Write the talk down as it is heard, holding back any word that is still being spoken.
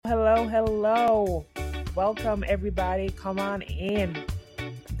Hello. Welcome, everybody. Come on in.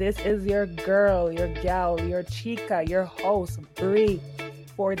 This is your girl, your gal, your chica, your host, Bree,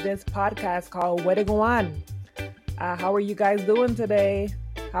 for this podcast called What It Go On. How are you guys doing today?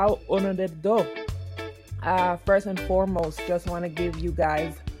 How uno de do? First and foremost, just want to give you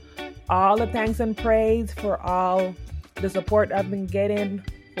guys all the thanks and praise for all the support I've been getting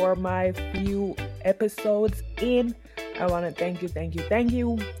for my few episodes in. I want to thank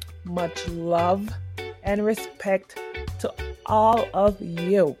you. Much love and respect to all of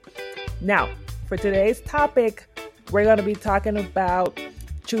you. Now, for today's topic, we're going to be talking about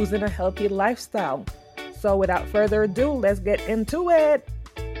choosing a healthy lifestyle. So without further ado, let's get into it.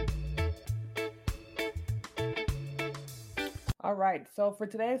 All right, so for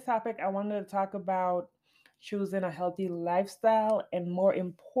today's topic, I wanted to talk about choosing a healthy lifestyle and more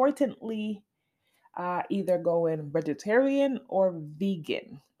importantly, either going vegetarian or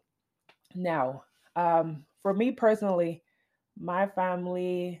vegan. Now, for me personally, my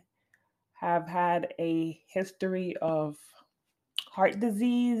family have had a history of heart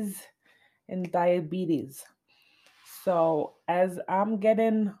disease and diabetes. So, as I'm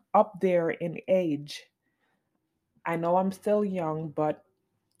getting up there in age, I know I'm still young, but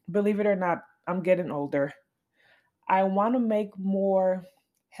believe it or not, I'm getting older. I want to make more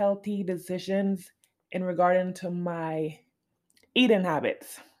healthy decisions in regarding to my eating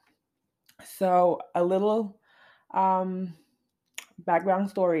habits. So, a little um, background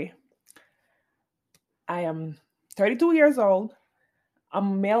story. I am 32 years old.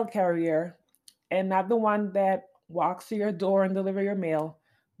 I'm a mail carrier and not the one that walks to your door and deliver your mail,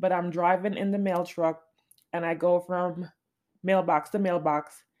 but I'm driving in the mail truck and I go from mailbox to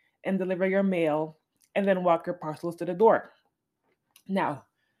mailbox and deliver your mail and then walk your parcels to the door. Now,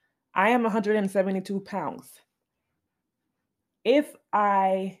 I am 172 pounds. If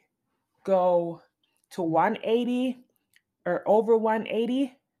I go to 180 or over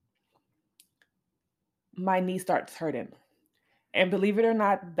 180, my knee starts hurting. And believe it or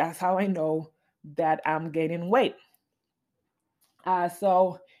not, that's how I know that I'm gaining weight.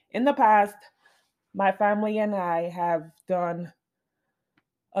 So in the past, my family and I have done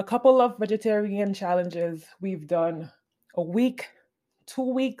a couple of vegetarian challenges. We've done a week,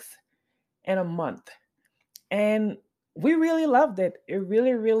 2 weeks, and a month. And we really loved it. It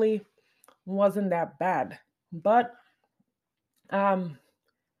really, really wasn't that bad. But um,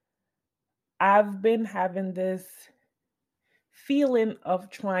 I've been having this feeling of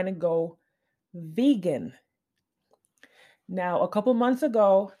trying to go vegan. Now, a couple months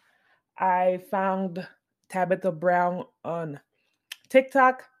ago, I found Tabitha Brown on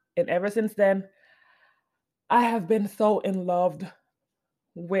TikTok, and ever since then, I have been so in love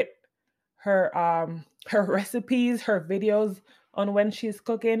with her recipes, her videos on when she's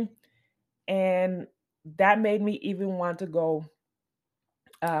cooking, and that made me even want to go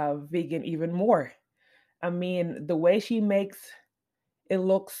vegan even more. I mean, the way she makes it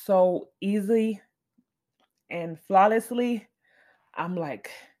look so easy and flawlessly, I'm like,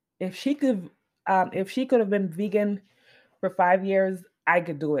 if she could, if she could have been vegan for 5 years, I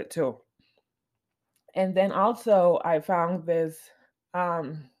could do it too. And then also, I found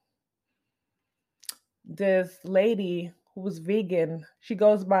um, this lady who was vegan. She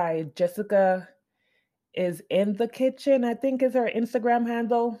goes by Jessica is in the kitchen, I think is her Instagram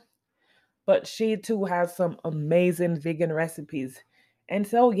handle. But she too has some amazing vegan recipes. And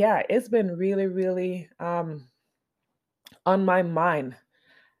so yeah, it's been really, really on my mind.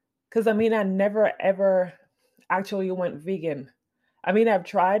 Cause I mean I never ever actually went vegan. I mean I've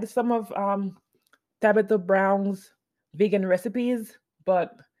tried some of Tabitha Brown's vegan recipes,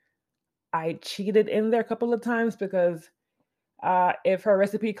 but I cheated in there a couple of times because if her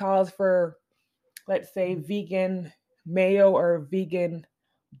recipe calls for, let's say, vegan mayo or vegan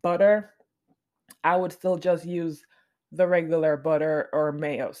butter, I would still just use the regular butter or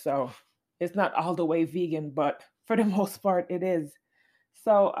mayo. So it's not all the way vegan, but for the most part, it is.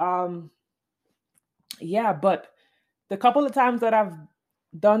 So, yeah, but the couple of times that I've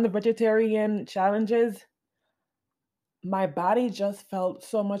done the vegetarian challenges, my body just felt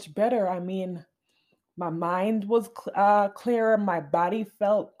so much better. I mean, my mind was clearer, my body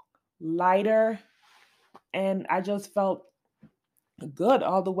felt lighter, and I just felt good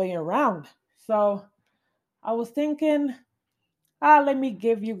all the way around. So I was thinking, let me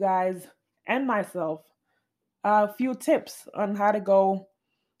give you guys and myself a few tips on how to go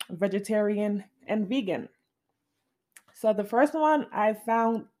vegetarian and vegan. So the first one I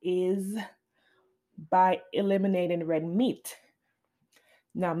found is by eliminating red meat.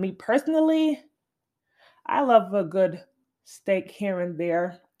 Now, me personally, I love a good steak here and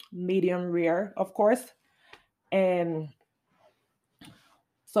there, medium rare, of course. And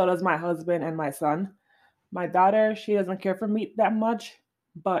so does my husband and my son. My daughter, she doesn't care for meat that much,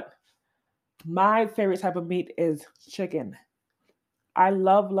 but my favorite type of meat is chicken. I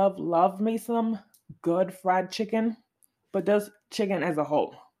love, love, love me some good fried chicken, but just chicken as a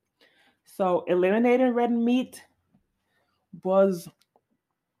whole. So eliminating red meat was,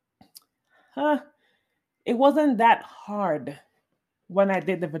 huh, it wasn't that hard when I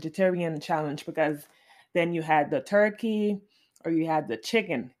did the vegetarian challenge because then you had the turkey or you had the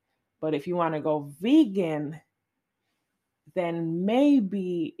chicken. But if you want to go vegan, then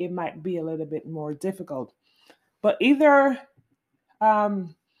maybe it might be a little bit more difficult. But either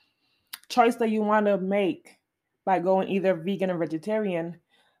um, choice that you want to make by going either vegan or vegetarian,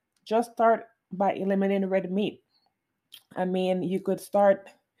 just start by eliminating red meat. I mean, you could start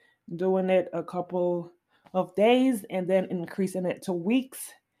doing it a couple of days and then increasing it to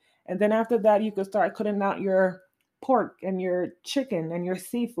weeks. And then after that, you could start cutting out your pork and your chicken and your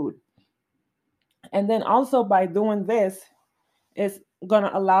seafood. And then also by doing this, it's going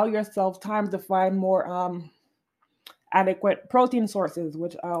to allow yourself time to find more adequate protein sources,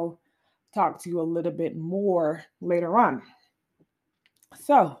 which I'll talk to you a little bit more later on.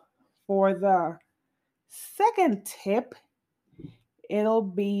 So, for the second tip, it'll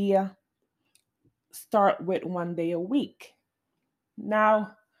be start with 1 day a week.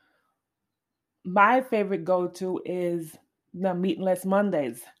 Now, my favorite go to is the meatless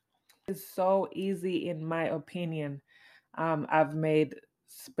Mondays. It's so easy, in my opinion. I've made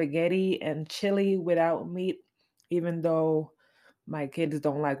spaghetti and chili without meat, even though my kids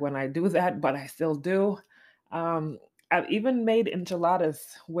don't like when I do that, but I still do. Um, I've even made enchiladas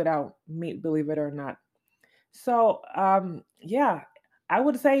without meat, believe it or not. So, yeah, I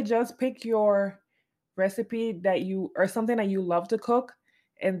would say just pick your recipe that you or something that you love to cook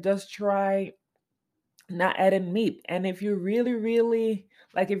and just try not adding meat. And if you really, really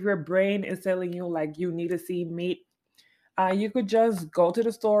like, if your brain is telling you like you need to see meat, you could just go to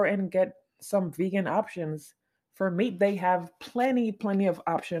the store and get some vegan options. For meat, they have plenty, plenty of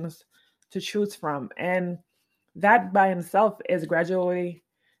options to choose from. And that by itself is gradually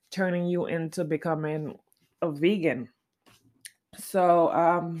turning you into becoming a vegan.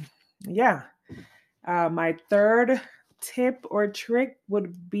 So, yeah, my third tip or trick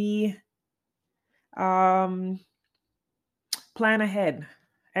would be um, plan ahead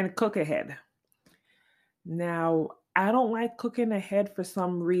and cook ahead. Now, I don't like cooking ahead for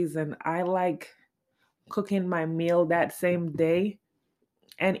some reason. I like cooking my meal that same day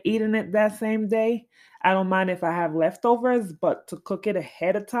and eating it that same day. I don't mind if I have leftovers, but to cook it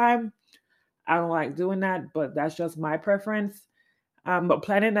ahead of time, I don't like doing that, but that's just my preference. But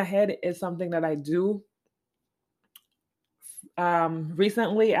planning ahead is something that I do.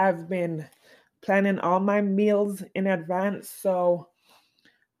 Recently, I've been planning all my meals in advance. So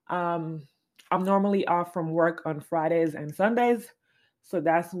um, I'm normally off from work on Fridays and Sundays. So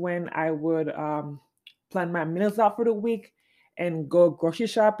that's when I would plan my meals out for the week and go grocery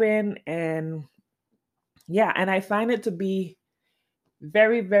shopping. And yeah, and I find it to be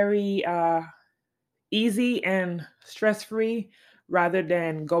very, very easy and stress free rather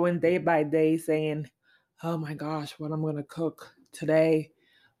than going day by day saying, oh my gosh, what I'm going to cook today,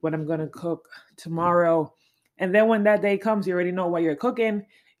 what I'm going to cook tomorrow. And then when that day comes, you already know what you're cooking.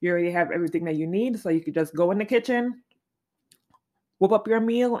 You already have everything that you need. So you could just go in the kitchen, whip up your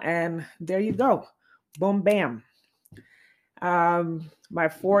meal, and there you go. Boom, bam. My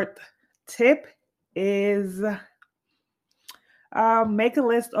fourth tip is make a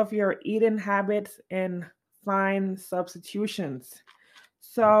list of your eating habits and find substitutions.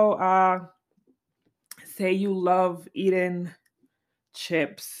 So, say you love eating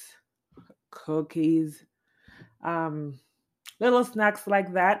chips, cookies, um, little snacks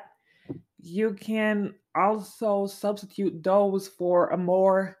like that. You can also substitute those for a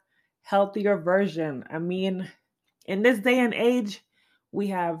more healthier version. I mean, in this day and age, we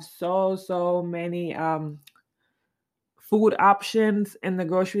have so many food options in the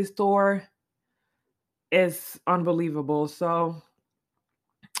grocery store. It's unbelievable. So,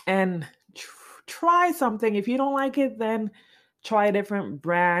 and try something. If you don't like it, then try a different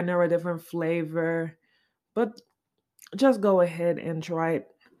brand or a different flavor. But just go ahead and try it.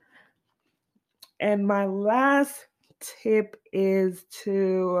 And my last tip is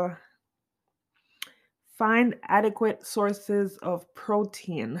to find adequate sources of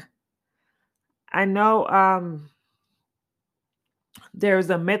protein. I know there's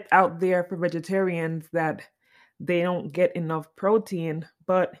a myth out there for vegetarians that they don't get enough protein,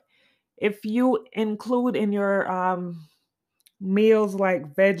 but if you include in your Meals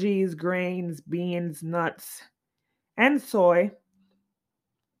like veggies, grains, beans, nuts, and soy,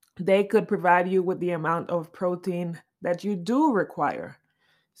 they could provide you with the amount of protein that you do require.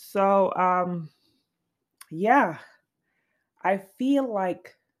 So, yeah, I feel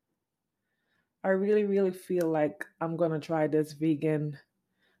like I really, really feel like I'm gonna try this vegan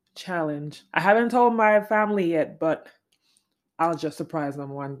challenge. I haven't told my family yet, but I'll just surprise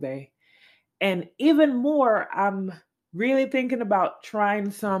them one day. And even more, I'm really thinking about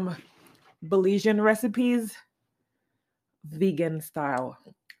trying some Belizean recipes vegan style.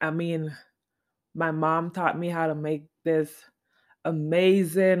 I mean, my mom taught me how to make this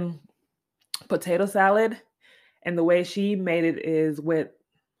amazing potato salad, and the way she made it is with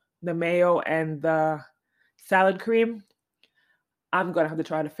the mayo and the salad cream. I'm gonna have to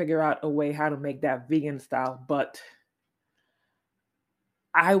try to figure out a way how to make that vegan style, but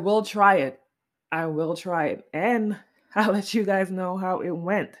I will try it. I will try it, and I'll let you guys know how it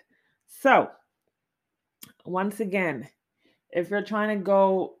went. So, once again, if you're trying to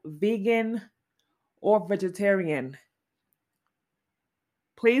go vegan or vegetarian,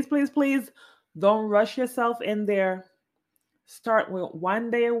 please, please, please don't rush yourself in there. Start with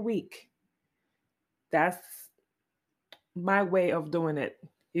one day a week. That's my way of doing it.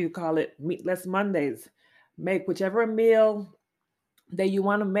 You call it Meatless Mondays. Make whichever meal that you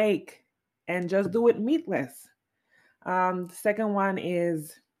want to make and just do it meatless. The second one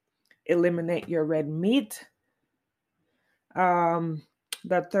is eliminate your red meat. Um,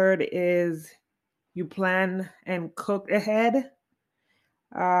 the third is you plan and cook ahead.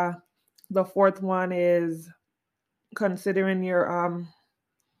 Uh, the fourth one is considering your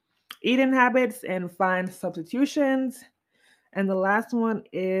eating habits and find substitutions. And the last one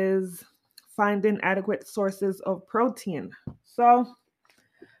is finding adequate sources of protein. So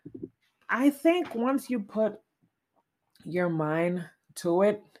I think once you put your mind to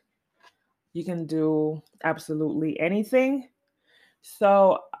it, you can do absolutely anything.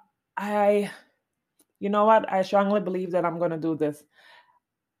 So you know what? I strongly believe that I'm going to do this.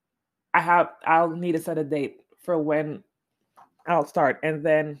 I'll need to set a date for when I'll start, and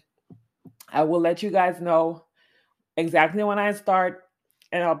then I will let you guys know exactly when I start,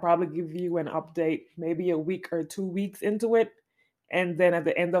 and I'll probably give you an update maybe a week or 2 weeks into it. And then at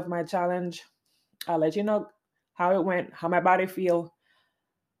the end of my challenge, I'll let you know how it went, how my body feel,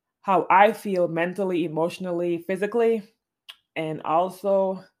 how I feel mentally, emotionally, physically, and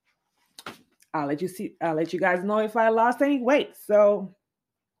also I'll let you guys know if I lost any weight. So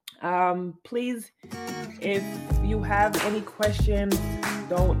please, if you have any questions,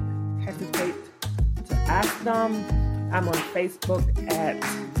 don't hesitate to ask them. I'm on Facebook at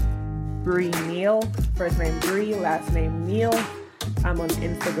Bree Neal, first name Bree, last name Neal. I'm on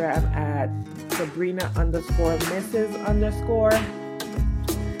Instagram at Sabrina_Mrs_.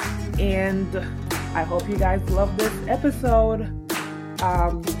 And I hope you guys love this episode.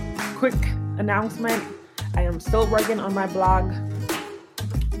 Quick announcement, I am still working on my blog.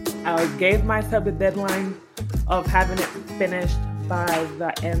 I gave myself the deadline of having it finished by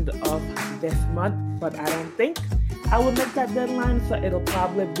the end of this month, but I don't think I will make that deadline, so it'll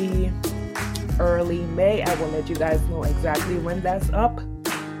probably be early May. I will let you guys know exactly when that's up.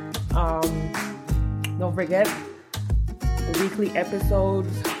 Don't forget, weekly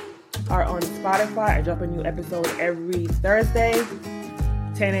episodes are on Spotify. I drop a new episode every Thursday,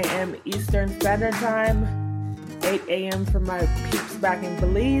 10 a.m. Eastern Standard Time, 8 a.m. for my peeps back in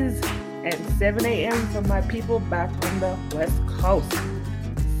Belize, and 7 a.m. for my people back on the West Coast.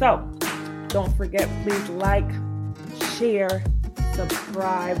 So, don't forget, please like, share,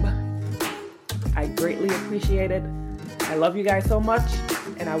 subscribe. I greatly appreciate it. I love you guys so much,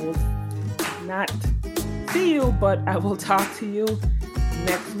 and I will not see you, but I will talk to you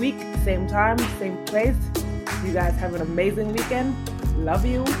next week, same time, same place. You guys have an amazing weekend. Love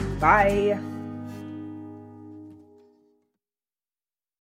you. Bye.